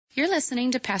You're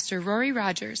listening to Pastor Rory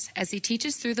Rogers as he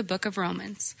teaches through the book of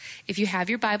Romans. If you have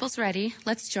your Bibles ready,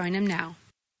 let's join him now.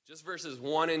 Just verses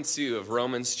 1 and 2 of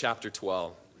Romans chapter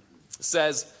 12. It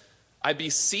says, I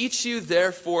beseech you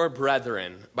therefore,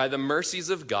 brethren, by the mercies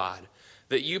of God,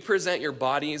 that you present your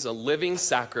bodies a living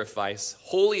sacrifice,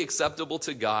 wholly acceptable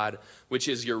to God, which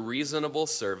is your reasonable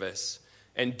service.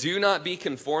 And do not be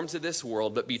conformed to this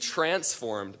world, but be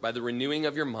transformed by the renewing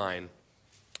of your mind,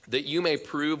 that you may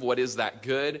prove what is that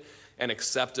good and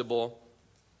acceptable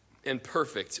and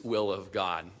perfect will of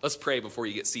God. Let's pray before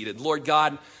you get seated. Lord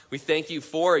God, we thank you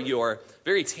for your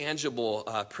very tangible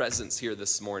presence here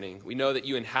this morning. We know that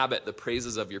you inhabit the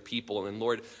praises of your people. And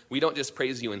Lord, we don't just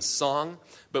praise you in song,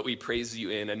 but we praise you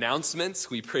in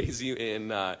announcements. We praise you in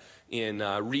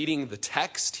reading the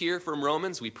text here from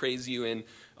Romans. We praise you in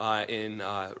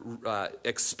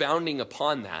expounding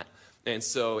upon that. And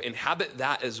so inhabit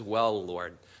that as well,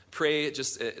 Lord. Pray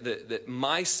just that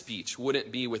my speech wouldn't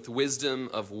be with wisdom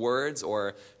of words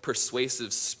or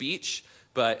persuasive speech,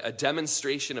 but a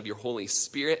demonstration of your Holy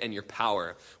Spirit and your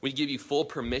power. We give you full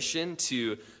permission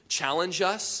to challenge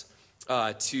us,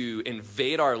 to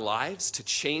invade our lives, to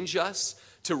change us,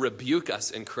 to rebuke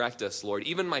us and correct us, Lord.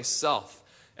 Even myself,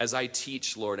 as I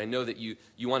teach, Lord, I know that you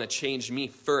want to change me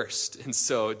first, and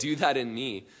so do that in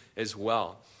me as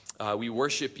well. We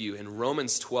worship you in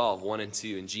Romans 12, 1 and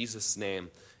 2, in Jesus' name.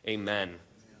 Amen.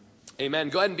 Amen.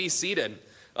 Go ahead and be seated.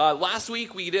 Last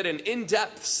week we did an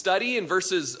in-depth study in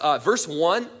verse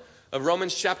 1 of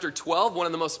Romans chapter 12, one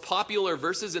of the most popular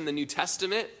verses in the New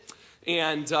Testament.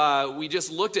 And we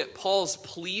just looked at Paul's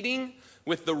pleading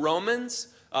with the Romans,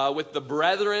 with the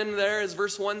brethren there, as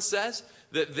verse 1 says,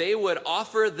 that they would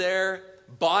offer their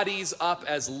bodies up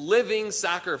as living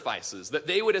sacrifices, that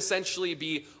they would essentially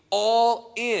be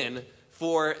all in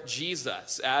for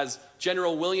Jesus. As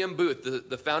General William Booth,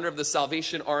 the founder of the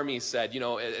Salvation Army, said,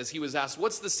 as he was asked,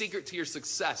 what's the secret to your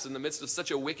success in the midst of such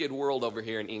a wicked world over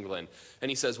here in England? And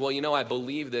he says, well, I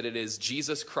believe that it is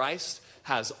Jesus Christ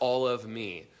has all of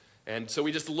me. And so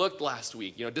we just looked last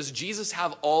week, does Jesus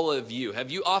have all of you? Have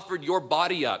you offered your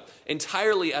body up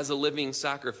entirely as a living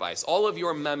sacrifice? All of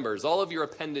your members, all of your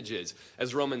appendages,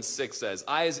 as Romans 6 says,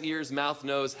 eyes, ears, mouth,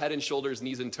 nose, head and shoulders,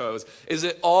 knees and toes. Is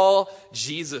it all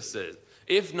Jesus's?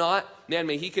 If not, man,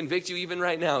 may he convict you even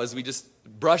right now as we just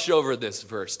brush over this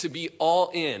verse, to be all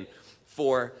in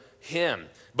for him.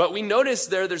 But we notice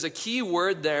there's a key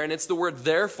word there, and it's the word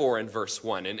therefore in verse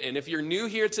 1. And if you're new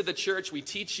here to the church, we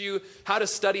teach you how to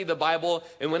study the Bible.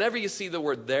 And whenever you see the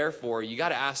word therefore, you got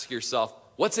to ask yourself,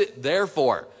 what's it there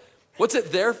for? What's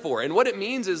it there for? And what it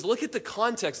means is look at the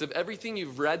context of everything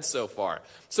you've read so far.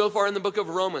 So far in the book of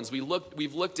Romans, we've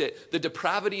looked at the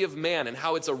depravity of man and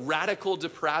how it's a radical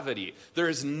depravity. There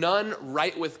is none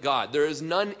right with God. There is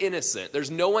none innocent. There's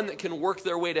no one that can work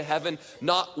their way to heaven.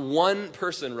 Not one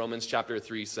person, Romans chapter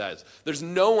 3 says. There's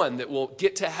no one that will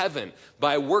get to heaven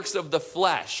by works of the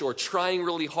flesh or trying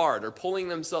really hard or pulling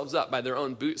themselves up by their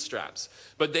own bootstraps.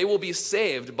 But they will be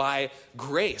saved by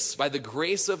grace, by the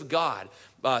grace of God.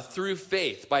 Through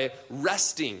faith, by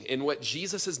resting in what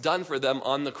Jesus has done for them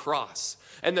on the cross.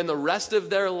 And then the rest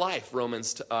of their life,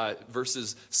 Romans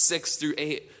verses 6 through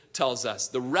 8 tells us,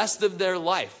 the rest of their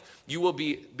life, you will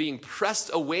be being pressed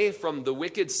away from the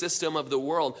wicked system of the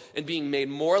world and being made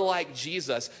more like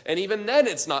Jesus. And even then,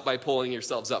 it's not by pulling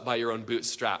yourselves up by your own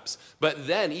bootstraps. But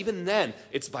then, even then,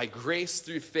 it's by grace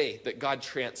through faith that God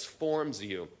transforms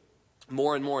you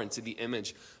more and more into the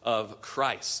image of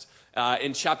Christ.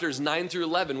 In chapters 9 through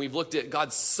 11, we've looked at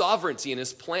God's sovereignty and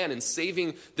his plan in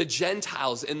saving the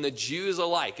Gentiles and the Jews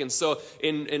alike. And so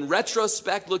in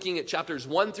retrospect, looking at chapters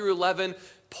 1 through 11,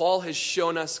 Paul has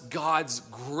shown us God's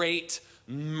great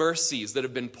mercies that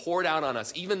have been poured out on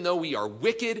us. Even though we are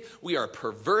wicked, we are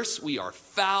perverse, we are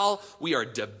foul, we are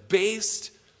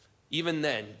debased, even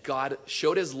then, God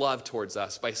showed his love towards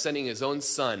us by sending his own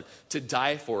son to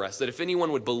die for us, that if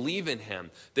anyone would believe in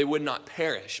him, they would not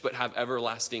perish, but have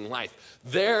everlasting life.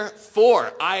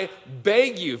 Therefore, I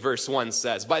beg you, verse 1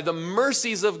 says, by the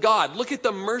mercies of God. Look at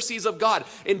the mercies of God.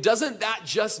 And doesn't that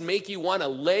just make you want to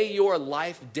lay your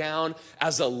life down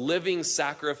as a living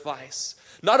sacrifice?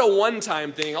 Not a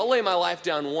one-time thing. I'll lay my life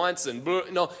down once and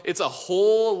no, it's a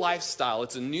whole lifestyle.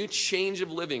 It's a new change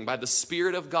of living by the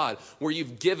Spirit of God where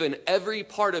you've given every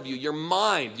part of you, your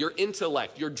mind, your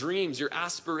intellect, your dreams, your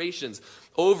aspirations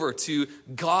over to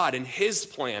God and his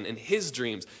plan and his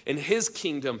dreams and his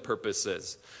kingdom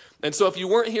purposes. And so if you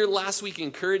weren't here last week, I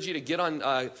encourage you to get on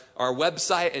our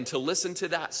website and to listen to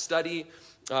that study.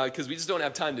 Because we just don't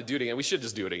have time to do it again. We should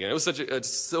just do it again. It's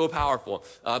so powerful.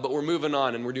 But we're moving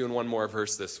on, and we're doing one more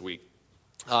verse this week.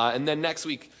 And then next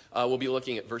week, we'll be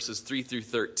looking at verses 3 through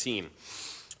 13.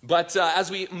 But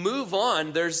as we move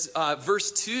on, there's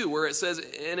verse 2 where it says,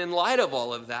 and in light of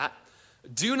all of that,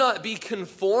 do not be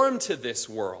conformed to this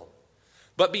world,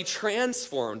 but be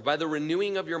transformed by the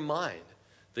renewing of your mind,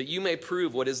 that you may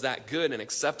prove what is that good and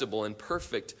acceptable and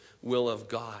perfect will of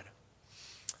God.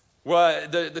 Well,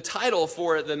 the title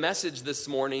for the message this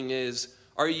morning is,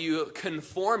 are you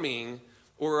conforming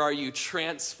or are you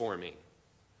transforming?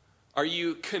 Are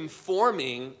you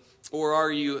conforming or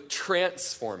are you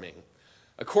transforming?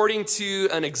 According to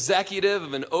an executive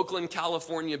of an Oakland,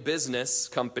 California business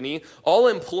company, all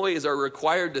employees are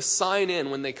required to sign in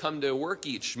when they come to work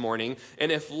each morning,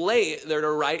 and if late, they're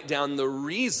to write down the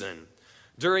reason.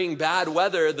 During bad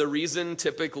weather, the reason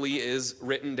typically is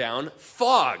written down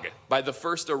fog by the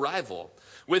first arrival.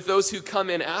 With those who come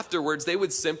in afterwards, they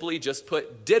would simply just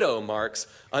put ditto marks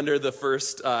under the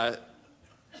first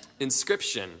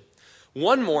inscription.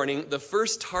 One morning, the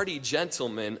first tardy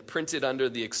gentleman printed under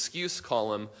the excuse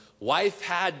column, "Wife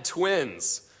had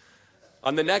twins."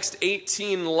 On the next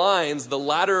 18 lines, the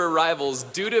latter arrivals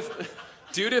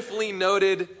dutifully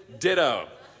noted ditto.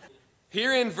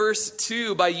 Here in verse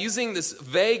 2, by using this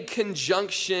vague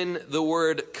conjunction, the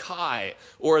word kai,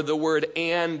 or the word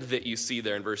and that you see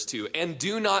there in verse 2, and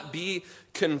do not be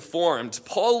conformed,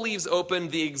 Paul leaves open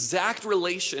the exact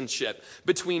relationship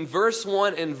between verse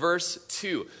 1 and verse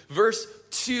 2. Verse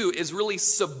 2 is really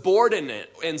subordinate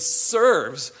and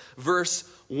serves verse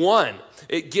 1.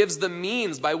 It gives the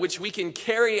means by which we can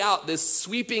carry out this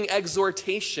sweeping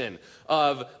exhortation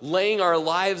of laying our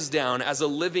lives down as a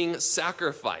living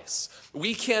sacrifice.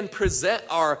 We can present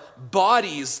our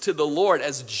bodies to the Lord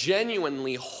as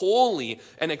genuinely holy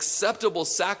and acceptable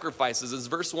sacrifices. As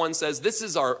verse 1 says, this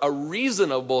is a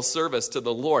reasonable service to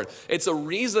the Lord. It's a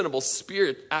reasonable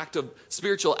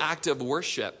spiritual act of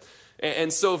worship.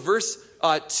 And so verse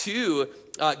 2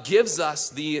 gives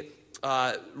us the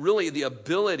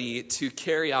ability to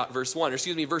carry out verse 1.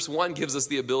 Verse 1 gives us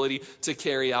the ability to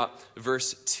carry out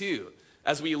verse 2.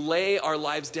 As we lay our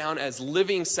lives down as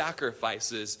living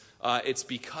sacrifices, it's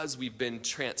because we've been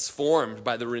transformed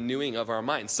by the renewing of our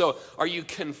minds. So are you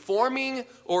conforming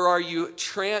or are you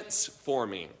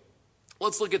transforming?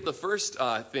 Let's look at the first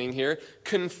thing here,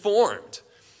 conformed.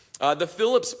 The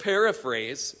Phillips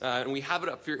paraphrase, and we have it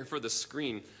up here for the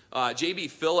screen. J.B.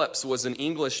 Phillips was an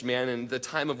Englishman in the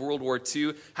time of World War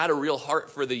II, had a real heart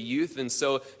for the youth, and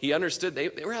so he understood they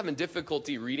were having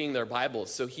difficulty reading their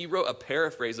Bibles. So he wrote a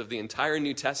paraphrase of the entire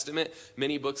New Testament,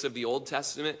 many books of the Old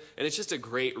Testament, and it's just a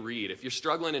great read. If you're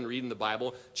struggling in reading the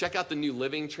Bible, check out the New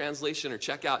Living Translation or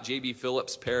check out J.B.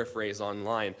 Phillips' paraphrase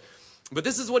online. But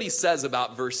this is what he says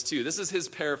about verse 2. This is his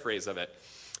paraphrase of it.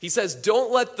 He says,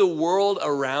 "Don't let the world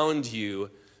around you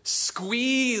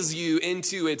squeeze you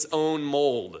into its own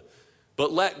mold,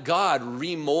 but let God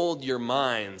remold your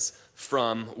minds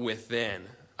from within."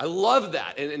 I love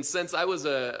that. And since I was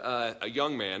a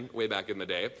young man way back in the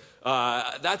day,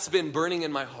 that's been burning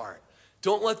in my heart.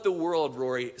 Don't let the world,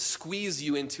 Rory, squeeze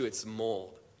you into its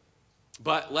mold,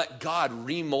 but let God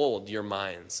remold your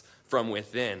minds from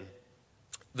within.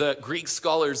 The Greek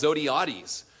scholar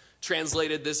Zodhiates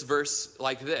translated this verse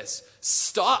like this: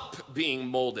 stop being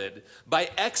molded by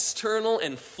external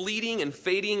and fleeting and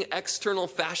fading external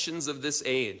fashions of this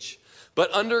age,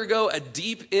 but undergo a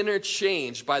deep inner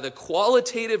change by the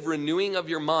qualitative renewing of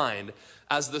your mind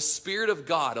as the Spirit of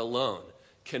God alone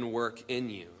can work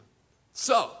in you.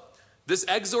 So, this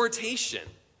exhortation,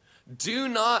 do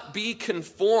not be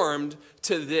conformed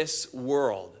to this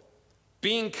world.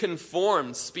 Being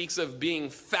conformed speaks of being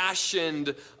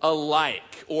fashioned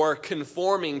alike or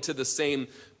conforming to the same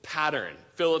pattern.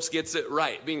 Phillips gets it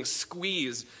right, being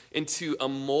squeezed into a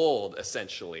mold,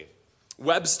 essentially.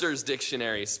 Webster's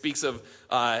dictionary speaks of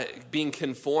being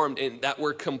conformed in that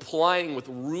we're complying with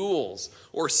rules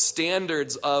or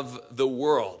standards of the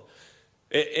world.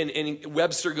 And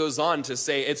Webster goes on to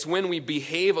say, it's when we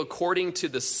behave according to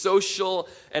the social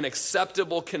and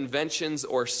acceptable conventions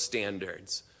or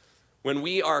standards. When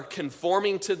we are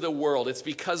conforming to the world, it's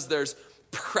because there's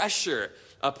pressure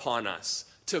upon us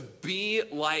to be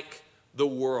like the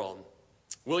world.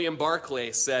 William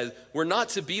Barclay said, we're not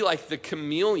to be like the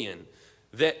chameleon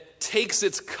that takes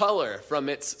its color from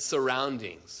its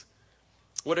surroundings.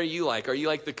 What are you like? Are you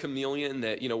like the chameleon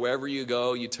that, wherever you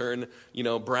go, you turn,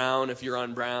 brown if you're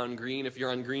on brown, green if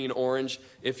you're on green, orange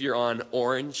if you're on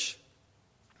orange?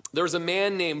 There was a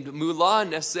man named Mullah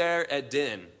Nasser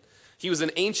Eddin. He was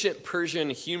an ancient Persian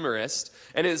humorist,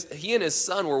 and he and his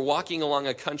son were walking along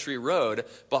a country road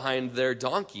behind their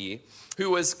donkey, who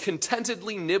was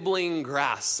contentedly nibbling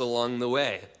grass along the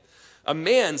way. A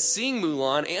man, seeing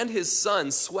Mullah and his son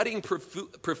sweating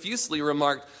profusely,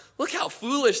 remarked, Look how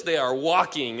foolish they are,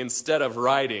 walking instead of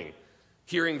riding.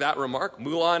 Hearing that remark,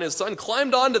 Mullah and his son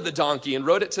climbed onto the donkey and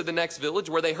rode it to the next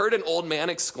village, where they heard an old man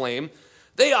exclaim,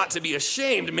 "They ought to be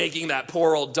ashamed, making that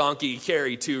poor old donkey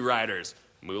carry 2 riders."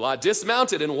 Mullah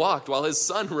dismounted and walked while his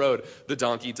son rode the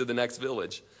donkey to the next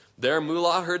village. There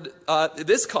Mullah heard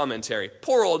this commentary: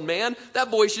 "Poor old man,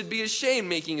 that boy should be ashamed,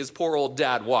 making his poor old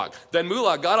dad walk." Then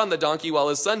Mullah got on the donkey while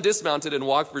his son dismounted and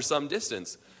walked for some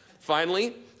distance.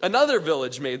 Finally, another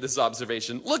village made this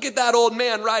observation: "Look at that old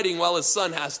man riding while his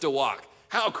son has to walk.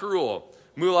 How cruel."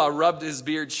 Mullah rubbed his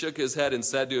beard, shook his head, and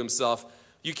said to himself,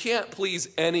 "You can't please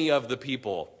any of the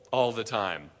people all the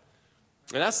time."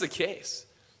 And that's the case.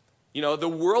 You know, the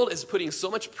world is putting so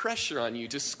much pressure on you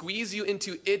to squeeze you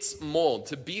into its mold,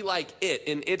 to be like it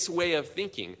in its way of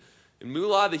thinking. And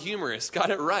Mullah the humorist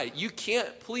got it right. You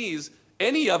can't please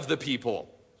any of the people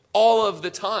all of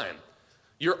the time.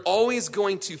 You're always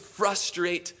going to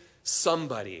frustrate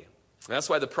somebody. And that's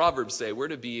why the Proverbs say we're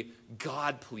to be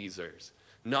God pleasers,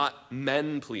 not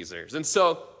men pleasers. And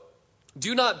so,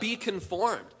 do not be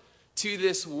conformed to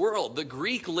this world. The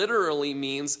Greek literally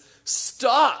means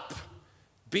stop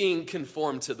being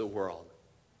conformed to the world.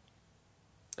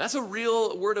 That's a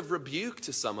real word of rebuke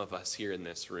to some of us here in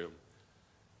this room.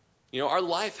 You know, our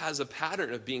life has a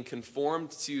pattern of being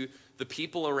conformed to the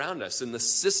people around us and the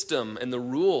system and the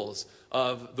rules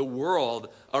of the world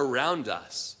around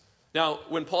us. Now,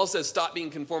 when Paul says stop being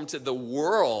conformed to the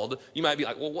world, you might be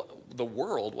like, well, what, the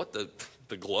world? What,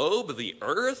 the globe? The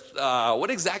earth? What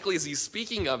exactly is he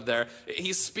speaking of there?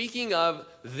 He's speaking of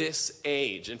this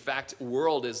age. In fact,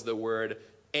 world is the word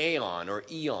aeon or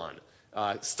eon.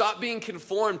 Stop being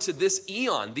conformed to this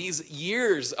eon, these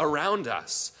years around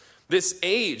us, this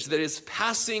age that is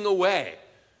passing away.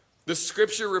 The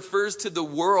scripture refers to the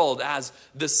world as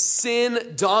the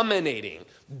sin-dominating,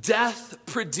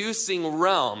 death-producing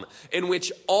realm in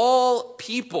which all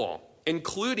people,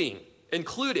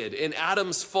 included in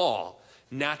Adam's fall,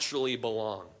 naturally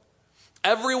belong.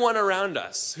 Everyone around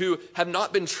us who have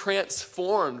not been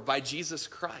transformed by Jesus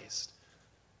Christ,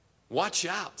 watch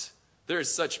out. There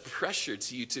is such pressure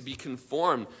to you to be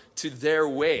conformed to their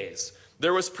ways.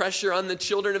 There was pressure on the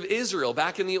children of Israel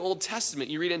back in the Old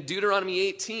Testament. You read in Deuteronomy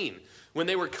 18, when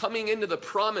they were coming into the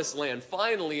promised land,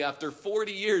 finally, after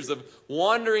 40 years of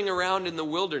wandering around in the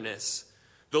wilderness,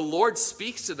 the Lord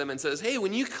speaks to them and says, hey,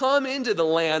 when you come into the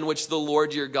land which the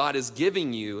Lord your God is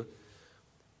giving you,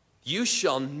 you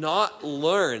shall not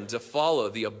learn to follow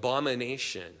the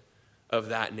abomination of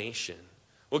that nation.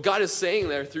 What God is saying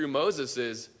there through Moses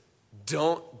is,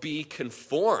 don't be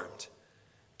conformed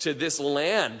to this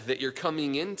land that you're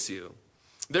coming into.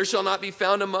 There shall not be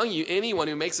found among you anyone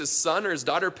who makes his son or his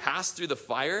daughter pass through the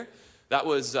fire. That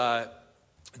was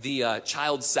the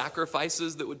child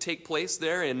sacrifices that would take place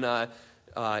there in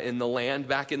the land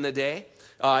back in the day.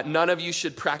 None of you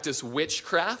should practice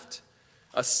witchcraft,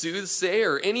 a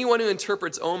soothsayer, or anyone who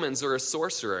interprets omens, or a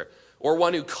sorcerer, or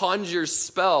one who conjures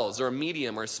spells, or a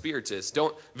medium, or a spiritist.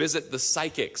 Don't visit the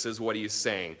psychics, is what he's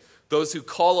saying. Those who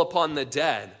call upon the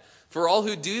dead. For all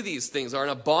who do these things are an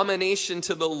abomination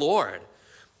to the Lord.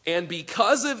 And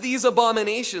because of these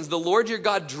abominations, the Lord your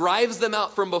God drives them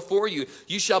out from before you.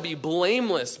 You shall be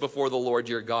blameless before the Lord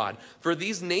your God. For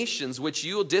these nations which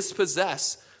you will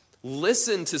dispossess,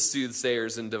 listen to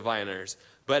soothsayers and diviners.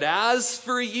 But as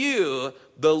for you,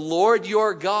 the Lord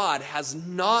your God has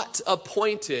not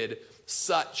appointed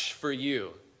such for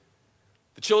you.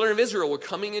 The children of Israel were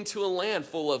coming into a land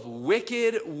full of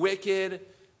wicked, wicked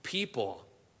people.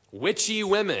 Witchy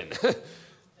women. I've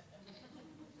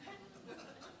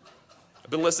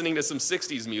been listening to some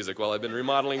 60s music while I've been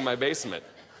remodeling my basement.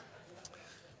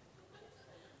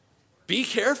 Be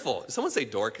careful. Did someone say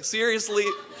dork? Seriously?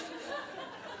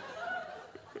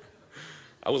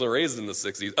 I wasn't raised in the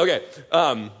 60s. Okay.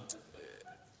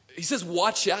 He says,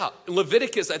 watch out.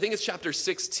 Leviticus, I think it's chapter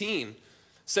 16,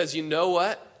 says, you know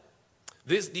what?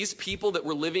 These people that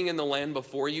were living in the land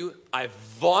before you, I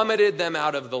vomited them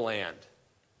out of the land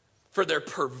for their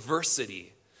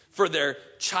perversity, for their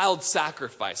child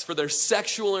sacrifice, for their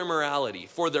sexual immorality,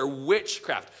 for their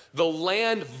witchcraft. The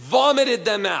land vomited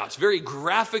them out. Very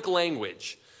graphic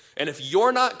language. And if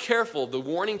you're not careful, the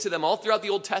warning to them all throughout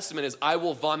the Old Testament is, I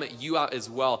will vomit you out as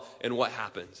well. And what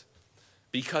happened?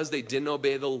 Because they didn't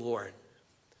obey the Lord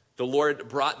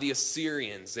brought the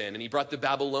Assyrians in, and he brought the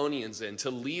Babylonians in to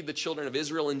lead the children of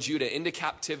Israel and Judah into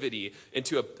captivity,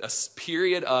 into a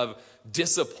period of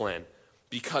discipline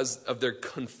because of their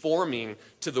conforming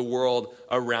to the world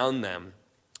around them.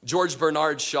 George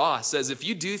Bernard Shaw says, if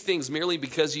you do things merely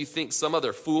because you think some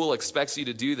other fool expects you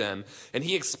to do them, and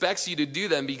he expects you to do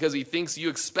them because he thinks you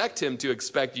expect him to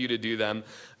expect you to do them,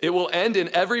 it will end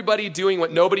in everybody doing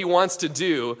what nobody wants to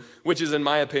do, which is, in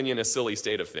my opinion, a silly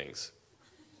state of things.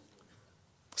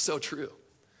 So true.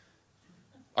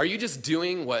 Are you just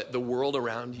doing what the world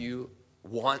around you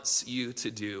wants you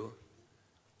to do?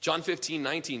 John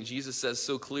 15:19, Jesus says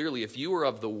so clearly, if you were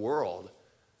of the world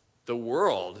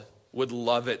would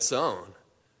love its own.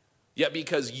 Yet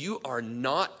because you are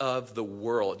not of the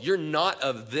world, you're not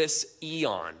of this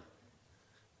eon,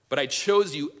 but I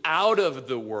chose you out of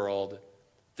the world,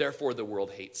 therefore the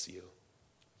world hates you.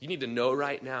 You need to know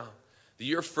right now that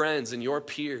your friends and your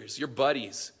peers, your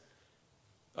buddies,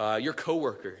 your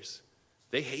coworkers,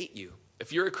 they hate you.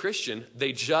 If you're a Christian,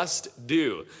 they just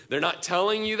do. They're not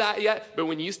telling you that yet, but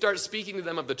when you start speaking to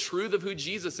them of the truth of who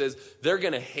Jesus is, they're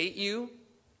going to hate you.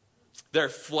 Their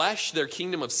flesh, their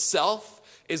kingdom of self,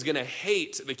 is going to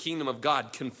hate the kingdom of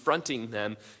God, confronting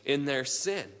them in their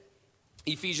sin.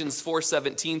 Ephesians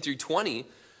 4:17 through 20,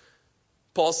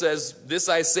 Paul says, this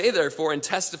I say therefore and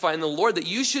testify in the Lord, that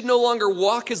you should no longer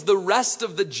walk as the rest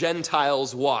of the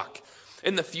Gentiles walk,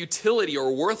 in the futility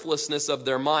or worthlessness of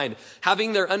their mind,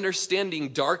 having their understanding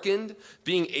darkened,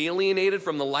 being alienated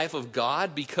from the life of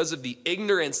God because of the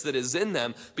ignorance that is in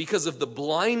them, because of the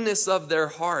blindness of their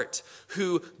heart,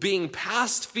 who, being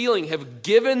past feeling, have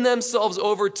given themselves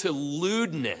over to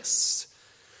lewdness,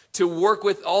 to work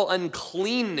with all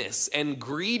uncleanness and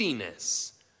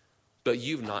greediness. But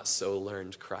you've not so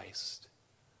learned Christ.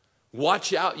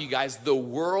 Watch out, you guys. The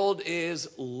world is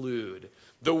lewd.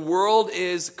 The world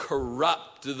is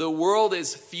corrupt. The world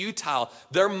is futile.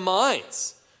 Their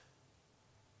minds.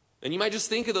 And you might just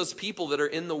think of those people that are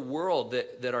in the world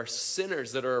that are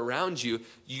sinners that are around you.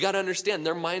 You got to understand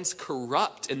their minds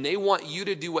corrupt and they want you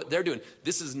to do what they're doing.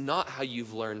 This is not how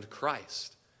you've learned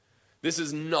Christ. This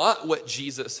is not what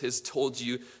Jesus has told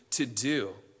you to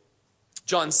do.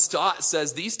 John Stott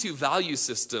says these two value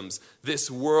systems, this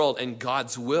world and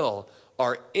God's will,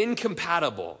 are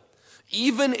incompatible,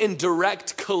 even in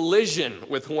direct collision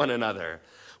with one another.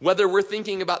 Whether we're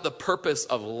thinking about the purpose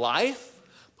of life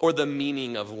or the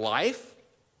meaning of life,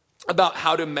 about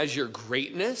how to measure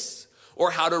greatness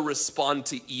or how to respond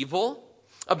to evil,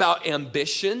 about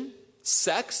ambition,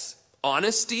 sex,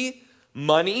 honesty,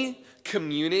 money,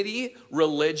 community,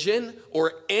 religion,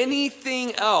 or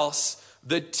anything else,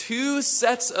 the two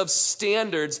sets of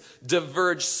standards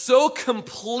diverge so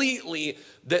completely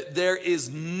that there is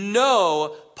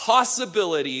no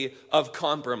possibility of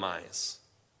compromise.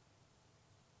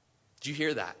 Did you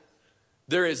hear that?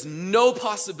 There is no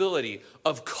possibility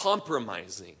of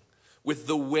compromising with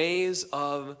the ways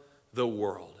of the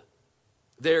world.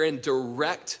 They're in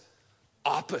direct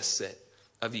opposite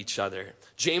of each other.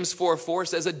 James 4:4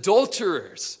 says,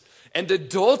 adulterers and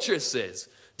adulteresses,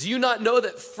 do you not know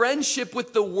that friendship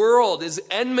with the world is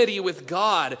enmity with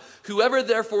God? Whoever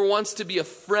therefore wants to be a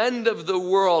friend of the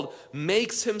world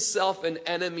makes himself an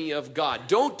enemy of God.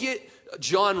 Don't get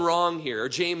John wrong here, or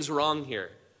James wrong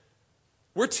here.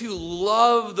 We're to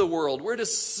love the world. We're to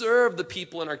serve the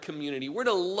people in our community. We're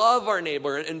to love our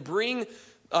neighbor and bring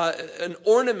an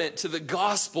ornament to the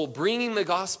gospel, bringing the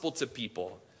gospel to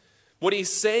people. What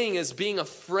he's saying is being a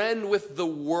friend with the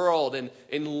world and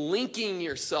linking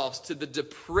yourselves to the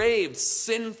depraved,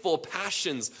 sinful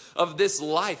passions of this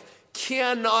life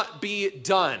cannot be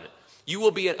done. You will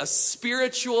be a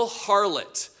spiritual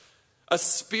harlot, a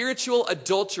spiritual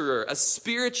adulterer, a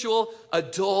spiritual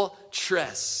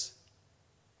adulteress.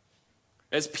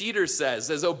 As Peter says,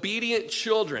 as obedient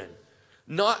children,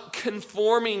 not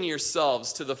conforming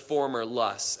yourselves to the former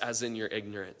lusts as in your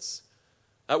ignorance.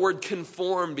 That word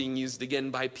conform being used again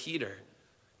by Peter.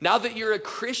 Now that you're a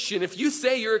Christian, if you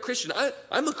say you're a Christian,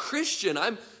 I'm a Christian,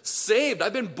 I'm saved,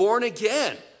 I've been born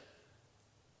again.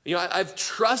 You know, I've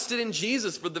trusted in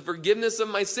Jesus for the forgiveness of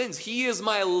my sins. He is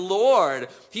my Lord.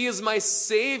 He is my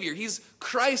Savior. He's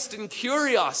Christ and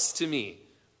Kyrios to me.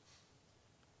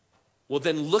 Well,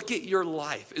 then look at your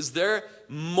life. Is there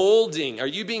molding? Are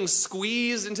you being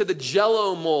squeezed into the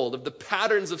Jell-O mold of the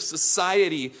patterns of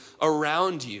society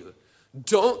around you?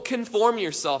 Don't conform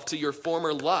yourself to your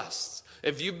former lusts.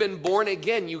 If you've been born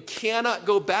again, you cannot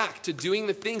go back to doing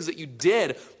the things that you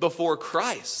did before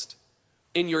Christ.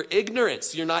 In your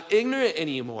ignorance, you're not ignorant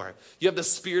anymore. You have the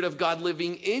Spirit of God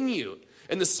living in you.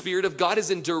 And the Spirit of God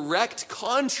is in direct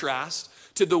contrast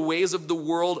to the ways of the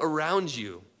world around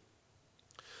you.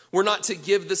 We're not to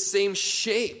give the same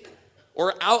shape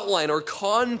or outline or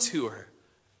contour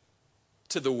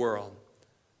to the world.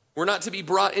 We're not to be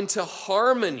brought into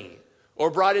harmony or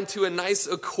brought into a nice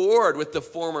accord with the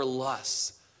former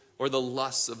lusts or the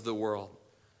lusts of the world.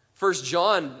 First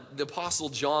John, the Apostle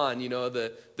John,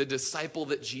 the disciple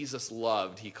that Jesus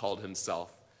loved, he called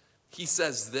himself. He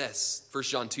says this, 1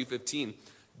 John 2:15,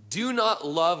 do not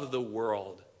love the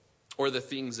world or the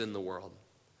things in the world.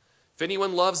 If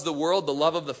anyone loves the world, the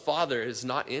love of the Father is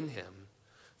not in him.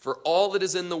 For all that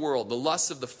is in the world, the lust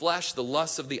of the flesh, the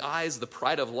lust of the eyes, the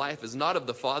pride of life, is not of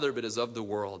the Father, but is of the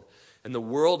world. And the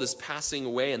world is passing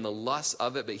away and the lust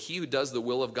of it, but he who does the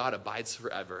will of God abides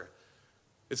forever.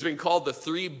 It's been called the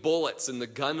 3 bullets in the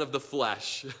gun of the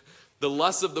flesh. The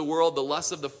lust of the world, the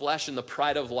lust of the flesh, and the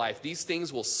pride of life. These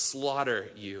things will slaughter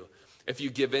you if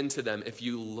you give in to them, if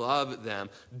you love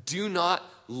them. Do not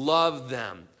love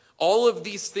them. All of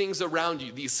these things around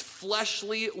you, these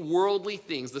fleshly, worldly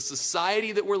things, the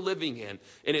society that we're living in,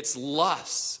 and its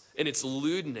lusts, and its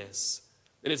lewdness,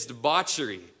 and its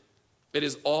debauchery, it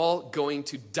is all going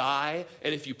to die,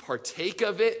 and if you partake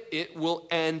of it, it will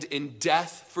end in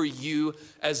death for you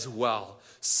as well.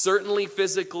 Certainly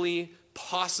physically,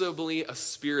 possibly a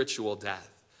spiritual death.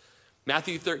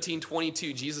 Matthew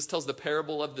 13:22, Jesus tells the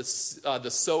parable of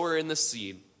the sower and the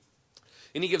seed.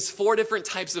 And he gives 4 different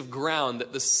types of ground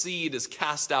that the seed is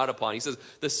cast out upon. He says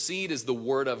the seed is the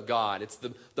word of God. It's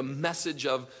the message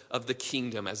of the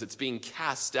kingdom as it's being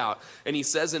cast out. And he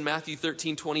says in Matthew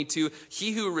 13:22,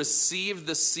 he who received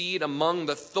the seed among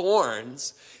the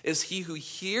thorns is he who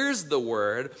hears the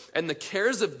word, and the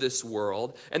cares of this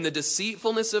world and the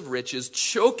deceitfulness of riches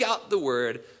choke out the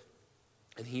word,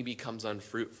 and he becomes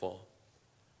unfruitful.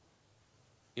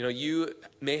 You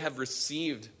may have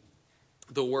received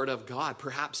the word of God,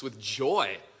 perhaps with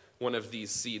joy, one of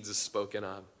these seeds is spoken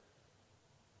of.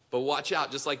 But watch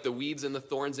out, just like the weeds and the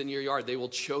thorns in your yard, they will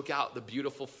choke out the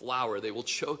beautiful flower. They will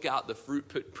choke out the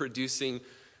fruit-producing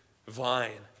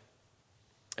vine.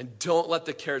 And don't let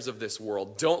the cares of this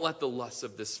world, don't let the lusts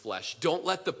of this flesh, don't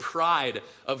let the pride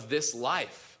of this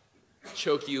life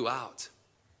choke you out.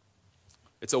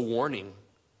 It's a warning.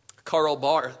 Karl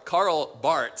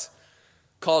Barth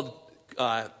called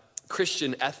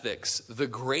Christian ethics the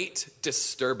great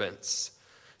disturbance.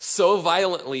 So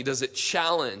violently does it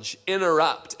challenge,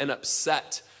 interrupt, and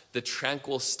upset the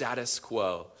tranquil status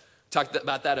quo. Talked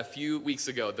about that a few weeks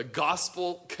ago. The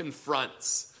gospel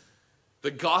confronts.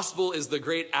 The gospel is the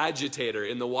great agitator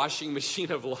in the washing machine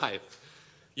of life.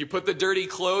 You put the dirty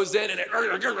clothes in and it...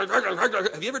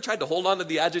 Have you ever tried to hold on to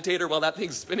the agitator while that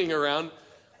thing's spinning around?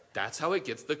 That's how it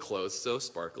gets the clothes so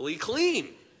sparkly clean.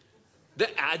 The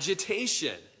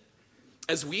agitation.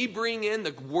 As we bring in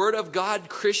the word of God,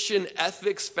 Christian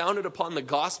ethics founded upon the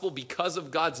gospel because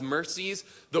of God's mercies,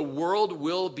 the world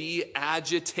will be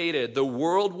agitated. The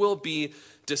world will be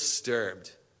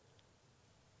disturbed.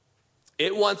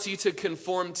 It wants you to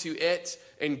conform to it,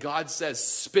 and God says,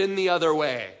 spin the other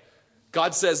way.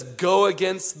 God says, go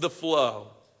against the flow.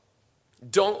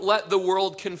 Don't let the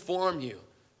world conform you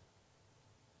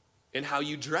in how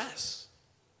you dress.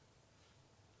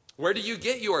 Where do you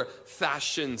get your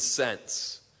fashion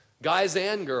sense? Guys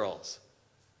and girls.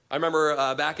 I remember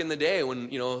back in the day when,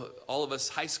 all of us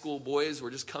high school boys were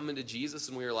just coming to Jesus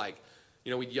and we were like,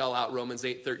 we'd yell out Romans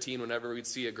 8:13 whenever we'd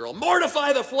see a girl.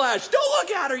 Mortify the flesh. Don't look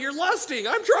at her. You're lusting.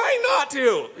 I'm trying not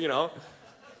to,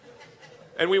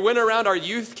 And we went around our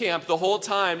youth camp the whole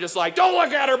time just like, don't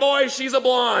look at her, boys. She's a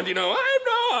blonde. I'm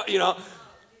not,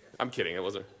 I'm kidding. It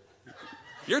wasn't.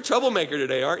 You're a troublemaker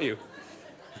today, aren't you?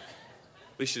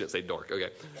 At least she didn't say dork, okay.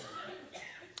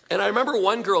 And I remember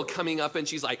one girl coming up and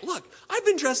she's like, look, I've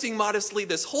been dressing modestly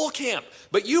this whole camp,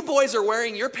 but you boys are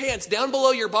wearing your pants down below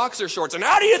your boxer shorts, and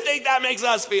how do you think that makes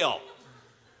us feel?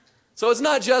 So it's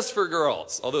not just for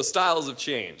girls, although styles have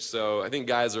changed. So I think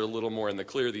guys are a little more in the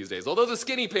clear these days. Although the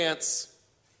skinny pants,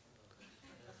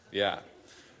 yeah.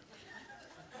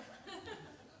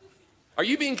 Are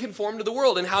you being conformed to the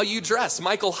world in how you dress?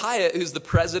 Michael Hyatt, who's the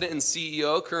president and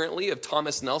CEO currently of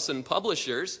Thomas Nelson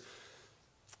Publishers,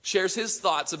 shares his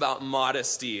thoughts about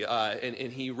modesty, and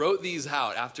he wrote these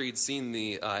out after he'd seen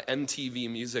the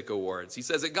MTV Music Awards. He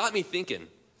says, it got me thinking,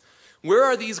 where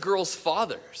are these girls'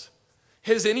 fathers?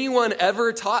 Has anyone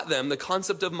ever taught them the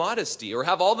concept of modesty, or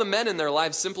have all the men in their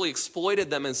lives simply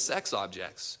exploited them as sex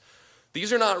objects?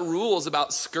 These are not rules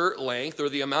about skirt length or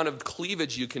the amount of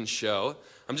cleavage you can show.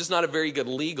 I'm just not a very good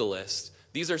legalist.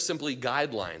 These are simply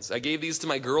guidelines. I gave these to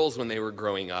my girls when they were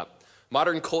growing up.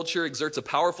 Modern culture exerts a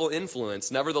powerful influence.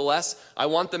 Nevertheless, I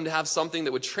want them to have something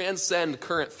that would transcend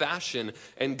current fashion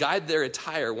and guide their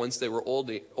attire once they were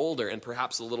older and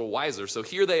perhaps a little wiser. So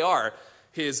here they are,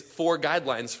 his 4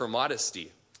 guidelines for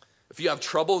modesty. If you have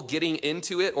trouble getting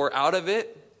into it or out of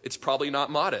it, it's probably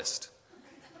not modest.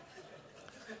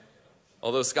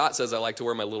 Although Scott says I like to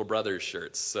wear my little brother's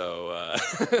shirts, so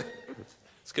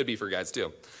This could be for guys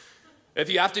too. If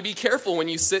you have to be careful when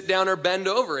you sit down or bend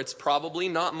over, it's probably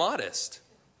not modest.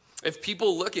 If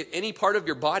people look at any part of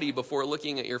your body before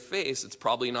looking at your face, it's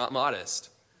probably not modest.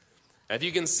 If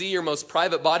you can see your most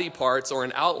private body parts or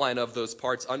an outline of those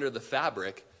parts under the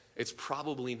fabric, it's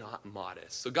probably not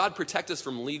modest. So God protect us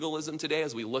from legalism today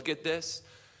as we look at this,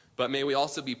 but may we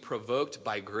also be provoked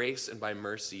by grace and by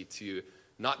mercy to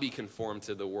not be conformed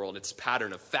to the world, its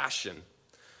pattern of fashion.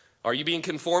 Are you being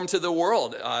conformed to the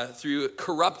world through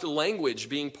corrupt language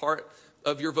being part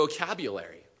of your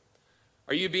vocabulary?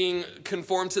 Are you being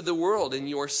conformed to the world in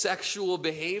your sexual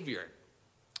behavior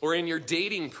or in your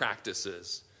dating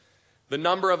practices? The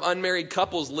number of unmarried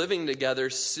couples living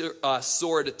together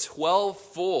soared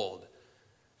 12-fold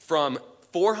from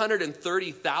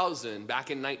 430,000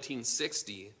 back in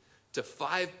 1960 to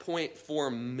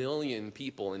 5.4 million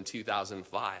people in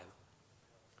 2005.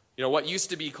 You know, what used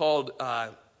to be called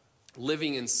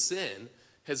living in sin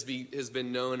has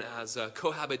been known as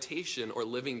cohabitation or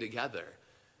living together.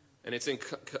 And it's in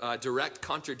direct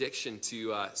contradiction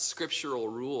to scriptural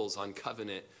rules on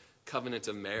covenant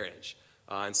of marriage.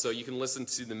 And so you can listen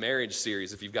to the marriage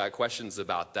series if you've got questions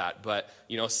about that. But,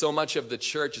 you know, so much of the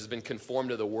church has been conformed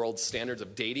to the world's standards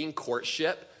of dating,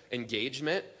 courtship,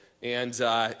 engagement. And,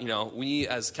 you know, we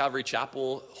as Calvary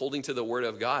Chapel, holding to the Word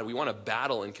of God, we want to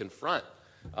battle and confront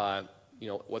you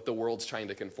know, what the world's trying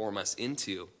to conform us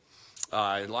into.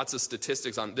 And lots of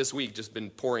statistics on this week just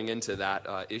been pouring into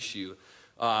that issue.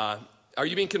 Are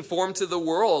you being conformed to the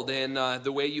world in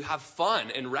the way you have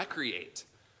fun and recreate?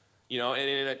 You know,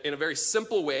 and in a very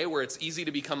simple way where it's easy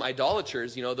to become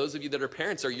idolaters, you know, those of you that are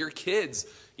parents, are your kids,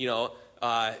 you know,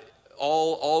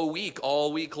 all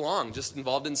week long, just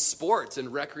involved in sports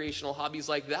and recreational hobbies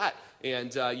like that.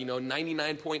 And, you know,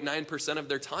 99.9% of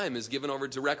their time is given over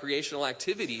to recreational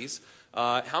activities.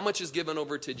 How much is given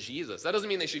over to Jesus? That doesn't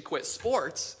mean they should quit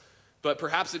sports, but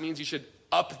perhaps it means you should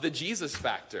up the Jesus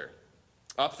factor,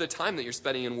 up the time that you're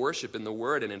spending in worship, in the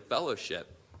Word, and in fellowship.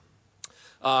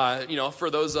 You know, for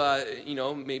those, you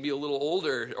know, maybe a little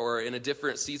older or in a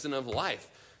different season of life,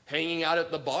 hanging out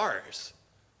at the bars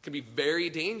can be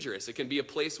very dangerous. It can be a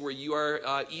place where you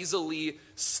are easily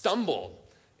stumbled.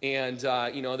 And,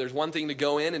 you know, there's one thing to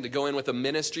go in with a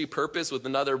ministry purpose with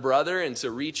another brother and to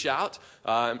reach out.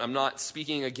 I'm not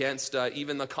speaking against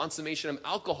even the consummation of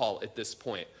alcohol at this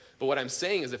point. But what I'm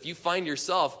saying is if you find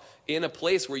yourself in a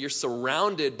place where you're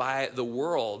surrounded by the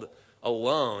world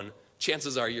alone,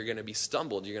 chances are you're going to be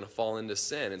stumbled. You're going to fall into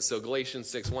sin. And so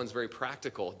Galatians 6:1 is very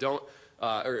practical. Don't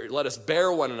or let us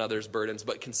bear one another's burdens,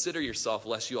 but consider yourself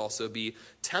lest you also be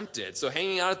tempted. So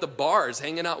hanging out at the bars,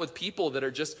 hanging out with people that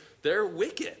are just, they're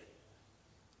wicked.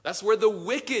 That's where the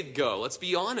wicked go, let's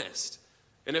be honest.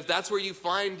 And if that's where you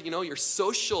find, you know, your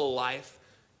social life,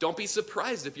 don't be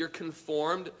surprised if you're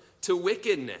conformed to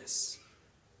wickedness.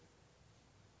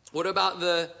 What about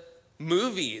the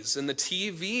movies and the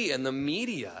TV and the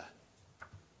media?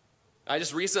 I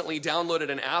just recently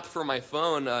downloaded an app for my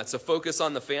phone. It's a Focus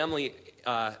on the Family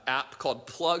app called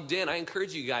Plugged In. I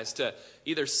encourage you guys to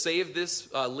either save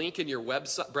this link in your web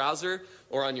browser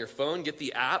or on your phone. Get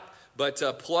the app. But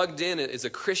Plugged In is a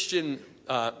Christian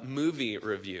movie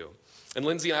review. And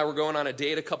Lindsay and I were going on a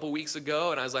date a couple weeks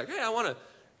ago, and I was like, hey, I want to,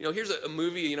 you know, here's a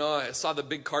movie, you know, I saw the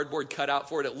big cardboard cutout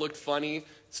for it. It looked funny.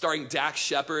 Starring Dax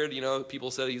Shepard. You know,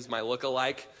 people said he's my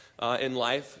lookalike in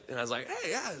life. And I was like,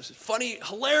 hey, yeah, it's a funny,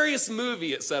 hilarious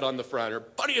movie, it said on the front, or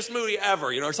funniest movie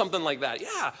ever, you know, or something like that.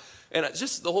 Yeah. And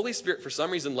just the Holy Spirit, for some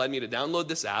reason, led me to download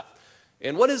this app.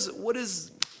 And what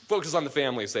does Focus on the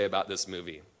Family say about this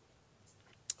movie?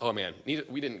 Oh, man,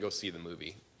 we didn't go see the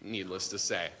movie, needless to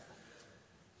say.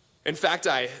 In fact,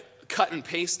 I cut and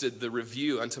pasted the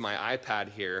review onto my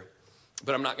iPad here,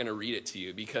 but I'm not going to read it to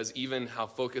you because even how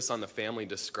Focus on the Family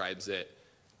describes it,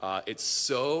 it's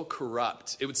so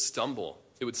corrupt. It would stumble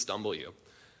you.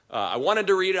 I wanted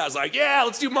to read it. I was like, yeah,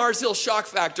 let's do Mars Hill Shock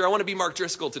Factor. I want to be Mark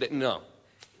Driscoll today. No,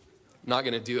 not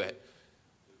going to do it.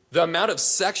 The amount of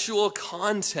sexual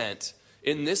content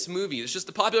in this movie, it's just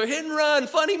a popular hit and run,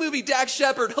 funny movie, Dax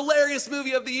Shepard, hilarious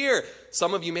movie of the year.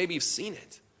 Some of you maybe have seen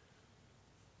it.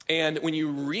 And when you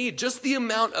read just the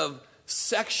amount of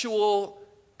sexual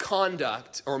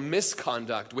conduct or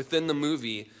misconduct within the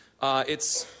movie,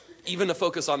 it's even a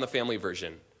Focus on the Family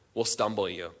version will stumble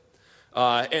you.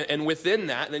 And within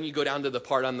that, then you go down to the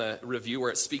part on the review where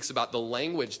it speaks about the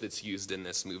language that's used in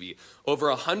this movie. Over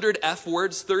 100 F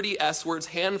words, 30 S words,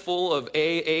 handful of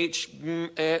A, H,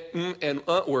 and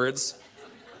words.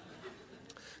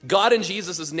 God and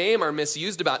Jesus' name are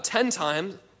misused about 10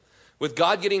 times, with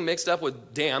God getting mixed up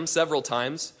with damn several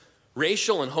times.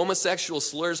 Racial and homosexual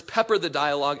slurs pepper the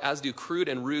dialogue, as do crude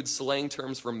and rude slang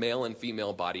terms for male and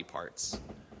female body parts.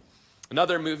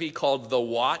 Another movie called The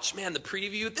Watch. Man, the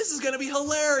preview, this is going to be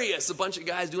hilarious. A bunch of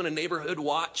guys doing a neighborhood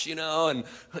watch, and,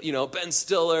 Ben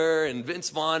Stiller and Vince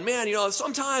Vaughn. Man,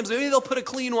 sometimes maybe they'll put a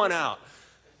clean one out.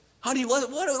 Honey,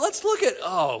 let's look at,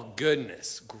 oh,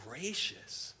 goodness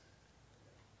gracious.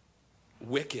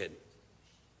 Wicked.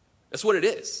 That's what it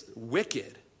is.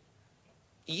 Wicked.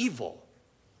 Evil.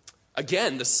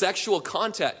 Again, the sexual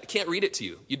content, I can't read it to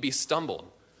you. You'd be stumbled.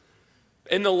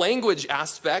 In the language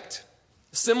aspect,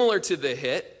 similar to the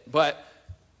hit, but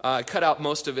cut out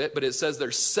most of it, but it says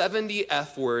there's 70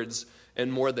 F words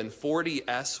and more than 40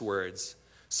 S words.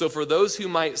 So for those who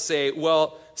might say,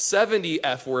 well, 70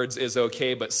 F words is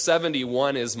okay, but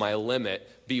 71 is my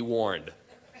limit, be warned.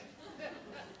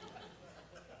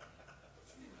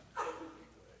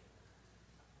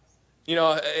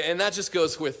 And that just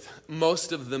goes with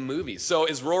most of the movies. So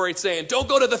is Rory saying, don't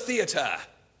go to the theater,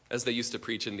 as they used to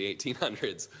preach in the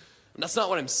 1800s? And that's not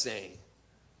what I'm saying.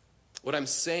 What I'm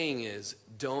saying is,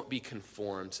 don't be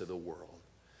conformed to the world.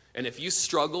 And if you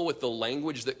struggle with the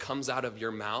language that comes out of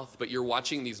your mouth, but you're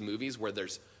watching these movies where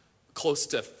there's close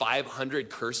to 500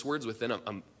 curse words within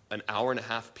an hour and a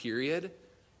half period,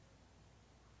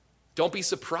 don't be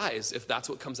surprised if that's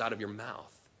what comes out of your mouth.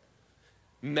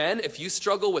 Men, if you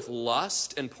struggle with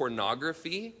lust and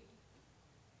pornography,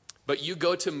 but you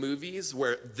go to movies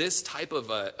where this type of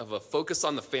a focus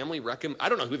on the family I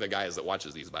don't know who the guy is that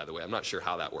watches these, by the way. I'm not sure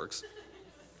how that works.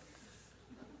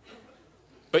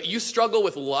 But you struggle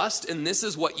with lust and this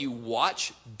is what you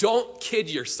watch, don't kid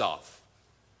yourself.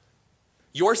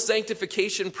 Your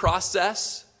sanctification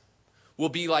process will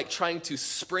be like trying to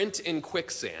sprint in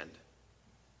quicksand.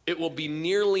 It will be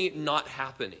nearly not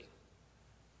happening.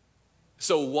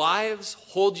 So wives,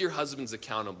 hold your husbands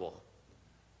accountable.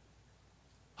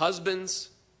 Husbands,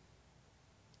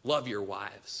 love your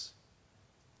wives.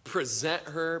 Present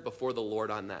her before the Lord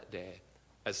on that day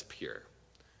as pure.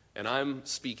 And I'm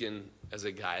speaking as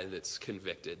a guy that's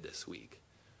convicted this week.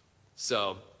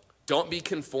 So don't be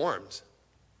conformed.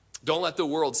 Don't let the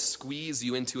world squeeze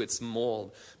you into its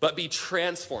mold, but be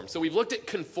transformed. So we've looked at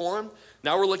conform.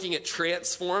 Now we're looking at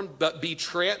transformed, but be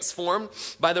transformed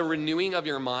by the renewing of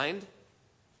your mind.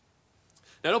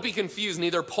 Now don't be confused.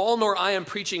 Neither Paul nor I am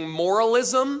preaching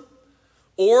moralism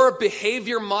or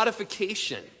behavior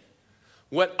modification.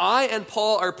 What I and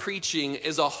Paul are preaching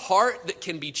is a heart that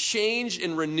can be changed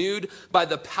and renewed by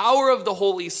the power of the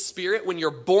Holy Spirit when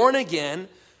you're born again,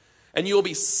 and you will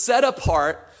be set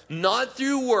apart, not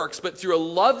through works, but through a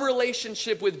love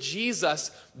relationship with Jesus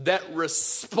that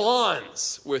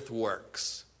responds with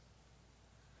works.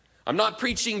 I'm not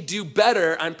preaching do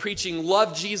better, I'm preaching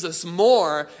love Jesus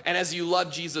more, and as you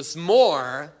love Jesus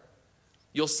more,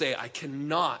 you'll say, I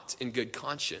cannot in good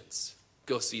conscience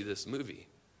go see this movie,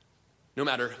 no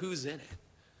matter who's in it.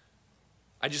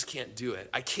 I just can't do it.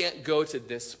 I can't go to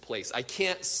this place. I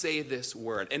can't say this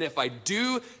word. And if I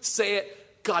do say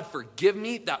it, God forgive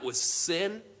me, that was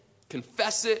sin.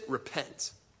 Confess it,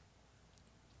 repent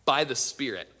by the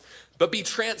Spirit. But be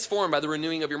transformed by the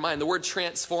renewing of your mind. The word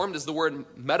transformed is the word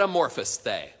metamorphos.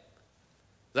 Does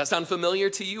that sound familiar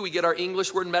to you? We get our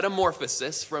English word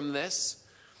metamorphosis from this.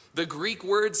 The Greek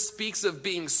word speaks of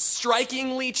being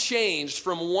strikingly changed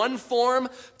from one form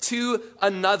to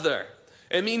another.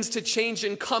 It means to change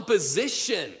in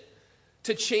composition,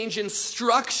 to change in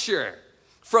structure,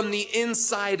 from the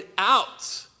inside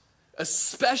out,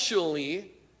 especially,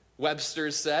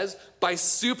 Webster says, by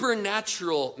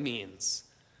supernatural means.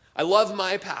 I love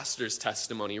my pastor's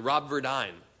testimony, Rob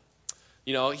Verdine.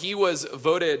 He was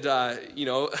voted, I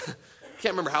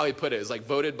can't remember how he put it. It was like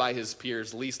voted by his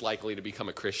peers least likely to become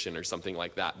a Christian or something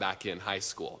like that back in high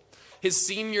school. His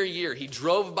senior year, he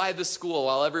drove by the school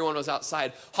while everyone was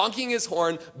outside, honking his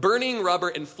horn, burning rubber,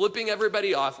 and flipping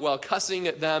everybody off while cussing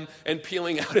at them and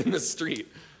peeling out in the street.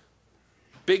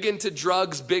 Big into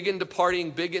drugs, big into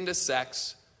partying, big into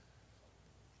sex.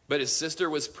 But his sister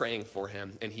was praying for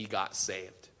him, and he got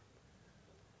saved.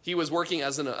 He was working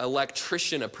as an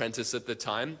electrician apprentice at the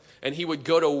time, and he would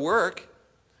go to work,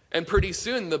 and pretty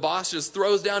soon the boss just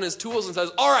throws down his tools and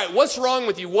says, all right, what's wrong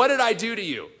with you? What did I do to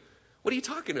you? What are you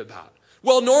talking about?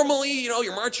 Well, normally,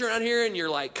 you're marching around here and you're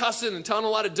like cussing and telling a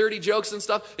lot of dirty jokes and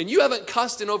stuff, and you haven't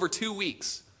cussed in over 2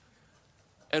 weeks.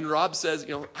 And Rob says,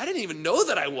 I didn't even know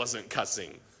that I wasn't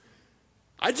cussing.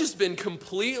 I'd just been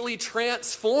completely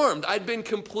transformed. I'd been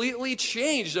completely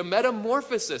changed. A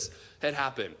metamorphosis had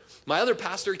happened. My other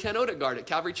pastor, Ken Odegaard at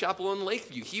Calvary Chapel in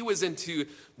Lakeview, he was into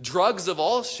drugs of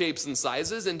all shapes and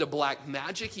sizes, into black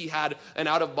magic. He had an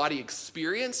out-of-body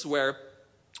experience where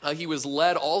He was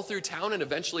led all through town and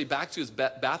eventually back to his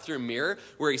bathroom mirror,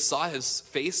 where he saw his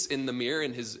face in the mirror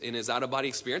in his out-of-body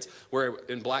experience, where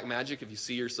in black magic, if you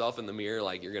see yourself in the mirror,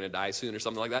 like you're going to die soon or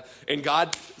something like that. And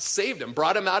God saved him,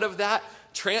 brought him out of that,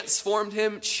 transformed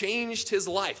him, changed his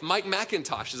life. Mike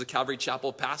McIntosh is a Calvary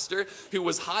Chapel pastor who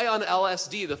was high on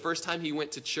LSD the first time he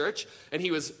went to church, and he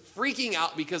was freaking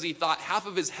out because he thought half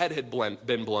of his head had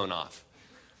been blown off.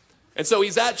 And so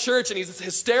he's at church and he's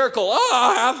hysterical.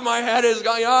 Half my head is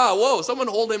gone. Whoa, someone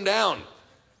hold him down.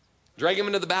 Drag him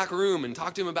into the back room and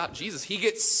talk to him about Jesus. He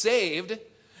gets saved,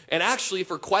 and actually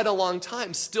for quite a long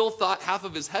time still thought half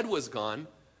of his head was gone,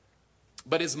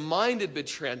 but his mind had been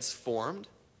transformed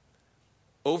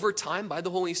over time by the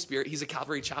Holy Spirit. He's a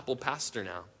Calvary Chapel pastor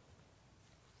now.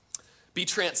 Be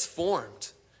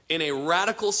transformed in a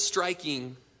radical,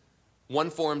 striking one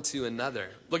form to another.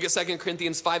 Look at 2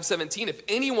 Corinthians 5:17. If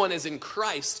anyone is in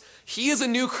Christ, he is a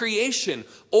new creation.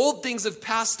 Old things have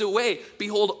passed away.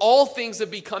 Behold, all things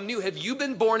have become new. Have you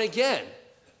been born again?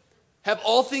 Have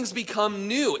all things become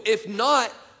new? If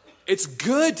not, it's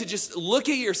good to just look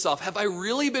at yourself. Have I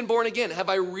really been born again? Have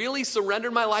I really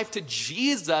surrendered my life to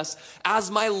Jesus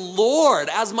as my Lord,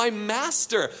 as my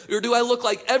master? Or do I look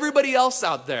like everybody else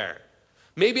out there?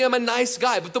 Maybe I'm a nice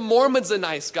guy, but the Mormon's a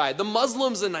nice guy. The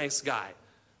Muslim's a nice guy.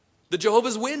 The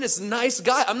Jehovah's Witness, nice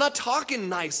guy. I'm not talking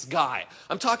nice guy.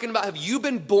 I'm talking about, have you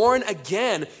been born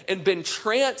again and been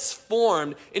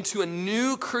transformed into a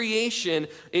new creation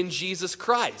in Jesus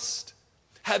Christ?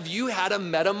 Have you had a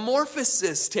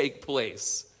metamorphosis take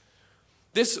place?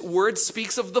 This word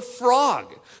speaks of the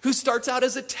frog who starts out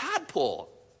as a tadpole.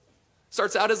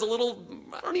 Starts out as a little,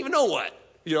 I don't even know what,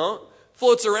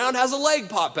 floats around, has a leg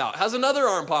pop out, has another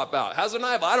arm pop out, has an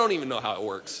eyeball. I don't even know how it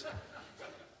works.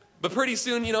 But pretty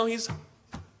soon, he's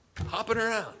hopping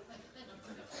around.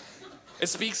 It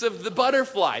speaks of the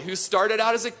butterfly who started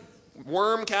out as a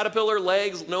worm, caterpillar,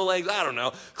 legs, no legs, I don't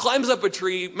know, climbs up a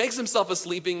tree, makes himself a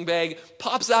sleeping bag,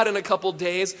 pops out in a couple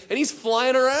days, and he's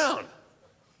flying around.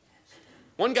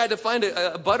 One guy defined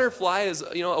a butterfly as,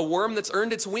 a worm that's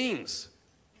earned its wings.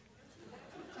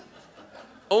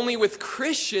 Only with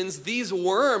Christians, these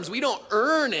worms, we don't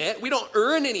earn it. We don't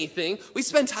earn anything. We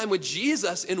spend time with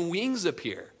Jesus and wings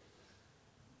appear.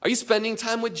 Are you spending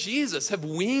time with Jesus? Have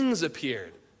wings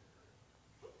appeared?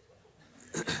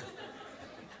 It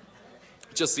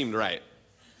just seemed right.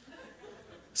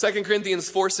 2 Corinthians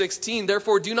 4:16,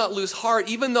 therefore do not lose heart,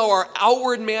 even though our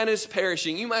outward man is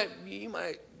perishing. You might,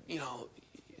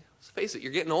 let's face it,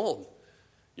 you're getting old.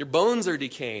 Your bones are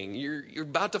decaying. You're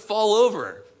about to fall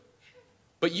over.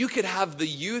 But you could have the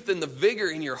youth and the vigor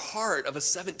in your heart of a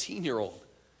 17-year-old.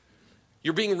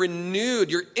 You're being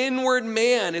renewed. Your inward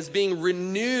man is being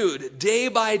renewed day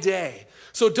by day.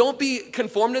 So don't be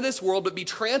conformed to this world, but be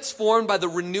transformed by the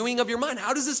renewing of your mind.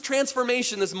 How does this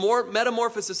transformation, this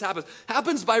metamorphosis happen?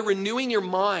 Happens by renewing your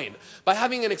mind, by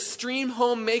having an extreme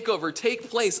home makeover take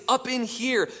place up in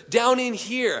here, down in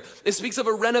here. It speaks of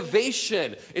a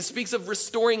renovation. It speaks of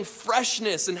restoring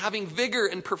freshness and having vigor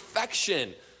and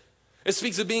perfection. It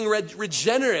speaks of being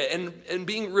regenerate and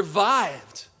being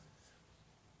revived.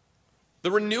 The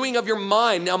renewing of your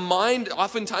mind. Now, mind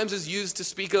oftentimes is used to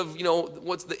speak of,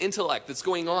 what's the intellect that's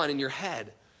going on in your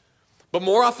head. But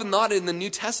more often than not in the New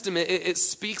Testament, it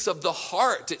speaks of the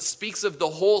heart. It speaks of the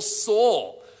whole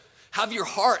soul. Have your